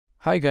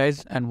Hi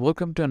guys, and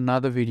welcome to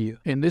another video.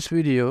 In this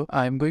video,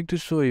 I am going to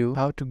show you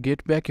how to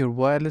get back your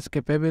wireless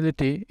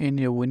capability in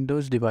your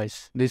Windows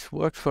device. This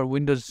works for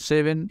Windows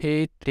 7,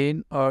 8,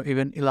 10 or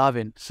even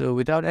 11. So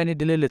without any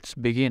delay, let's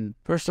begin.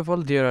 First of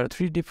all, there are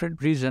three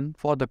different reasons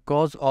for the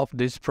cause of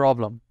this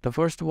problem. The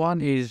first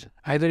one is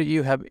either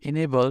you have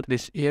enabled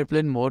this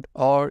airplane mode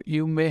or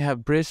you may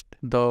have pressed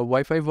the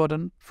Wi-Fi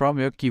button from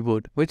your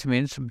keyboard, which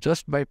means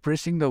just by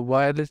pressing the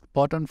wireless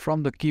button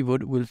from the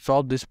keyboard will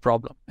solve this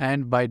problem.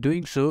 And by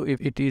doing so, if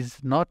it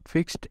is not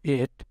fixed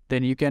yet,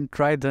 then you can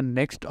try the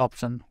next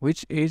option,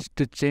 which is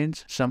to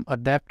change some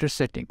adapter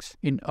settings.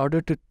 In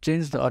order to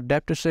change the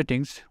adapter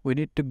settings, we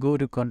need to go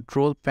to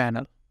Control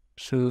Panel.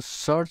 So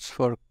search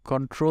for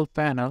Control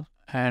Panel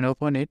and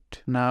open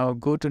it. Now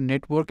go to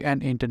Network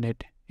and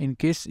Internet. In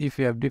case if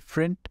you have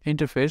different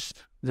interface,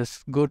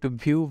 just go to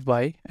View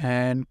By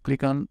and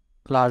click on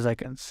large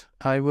icons.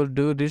 I will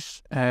do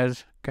this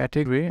as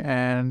category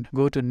and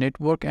go to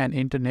Network and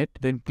Internet,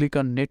 then click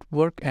on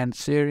Network and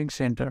Sharing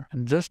Center,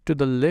 and just to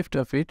the left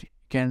of it you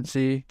can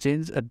see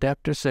Change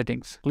Adapter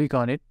Settings. Click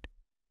on it.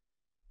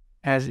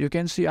 As you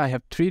can see, I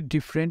have three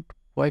different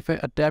Wi-Fi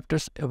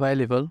adapters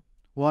available.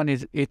 One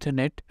is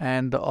Ethernet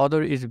and the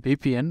other is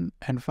VPN,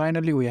 and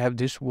finally we have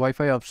this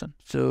Wi-Fi option.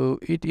 So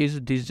it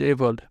is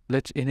disabled.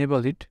 Let's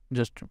enable it.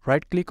 Just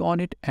right click on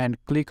it and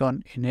click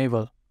on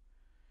Enable.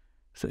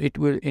 So it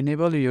will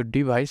enable your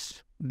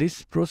device.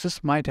 This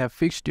process might have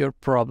fixed your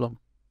problem.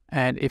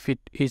 And if it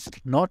is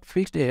not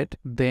fixed yet,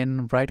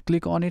 then right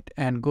click on it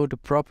and go to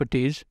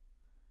Properties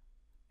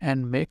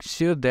and make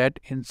sure that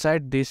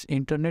inside this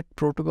Internet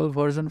Protocol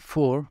version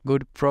 4, go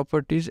to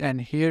Properties,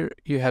 and here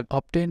you have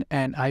obtained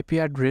an IP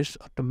address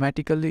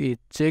automatically is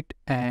checked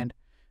and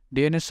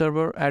DNS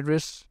server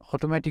address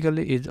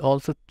automatically is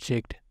also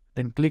checked.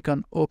 Then click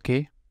on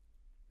OK.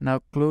 Now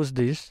close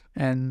this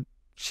and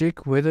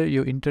check whether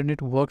your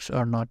internet works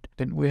or not.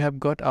 Then we have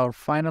got our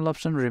final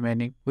option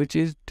remaining, which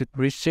is to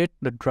reset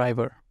the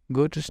driver.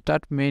 Go to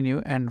Start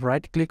menu and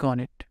right click on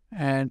it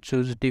and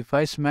choose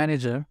Device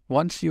Manager.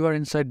 Once you are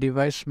inside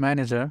Device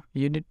Manager,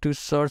 you need to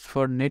search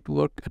for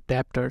network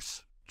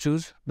adapters.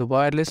 Choose the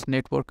wireless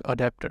network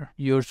adapter.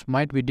 Yours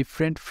might be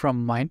different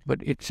from mine,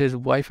 but it says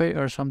Wi-Fi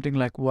or something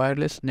like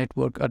wireless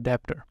network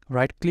adapter.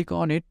 Right click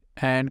on it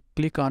and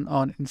click on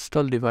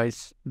uninstall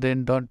device.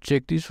 Then don't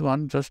check this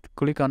one, just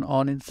click on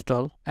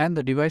uninstall and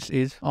the device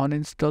is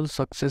uninstalled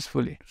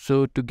successfully.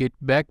 So to get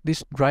back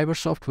this driver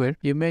software,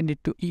 you may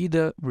need to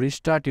either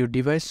restart your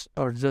device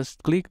or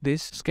just click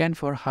this scan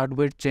for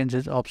hardware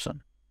changes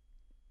option.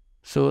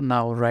 So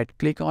now right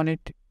click on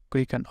it,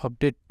 click on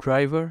update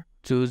driver,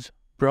 choose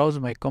browse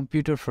my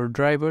computer for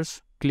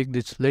drivers, click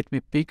this let me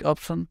pick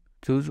option,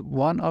 choose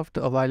one of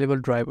the available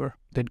driver,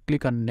 then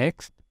click on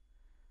next.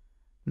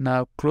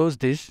 Now close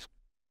this,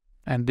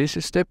 and this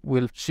step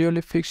will surely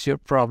fix your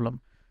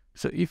problem.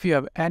 So if you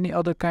have any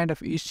other kind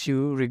of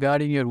issue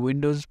regarding your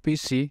Windows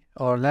PC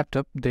or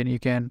laptop, then you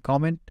can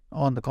comment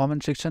on the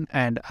comment section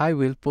and I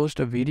will post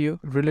a video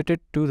related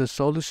to the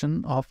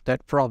solution of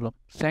that problem.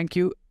 Thank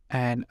you,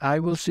 and I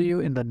will see you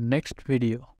in the next video.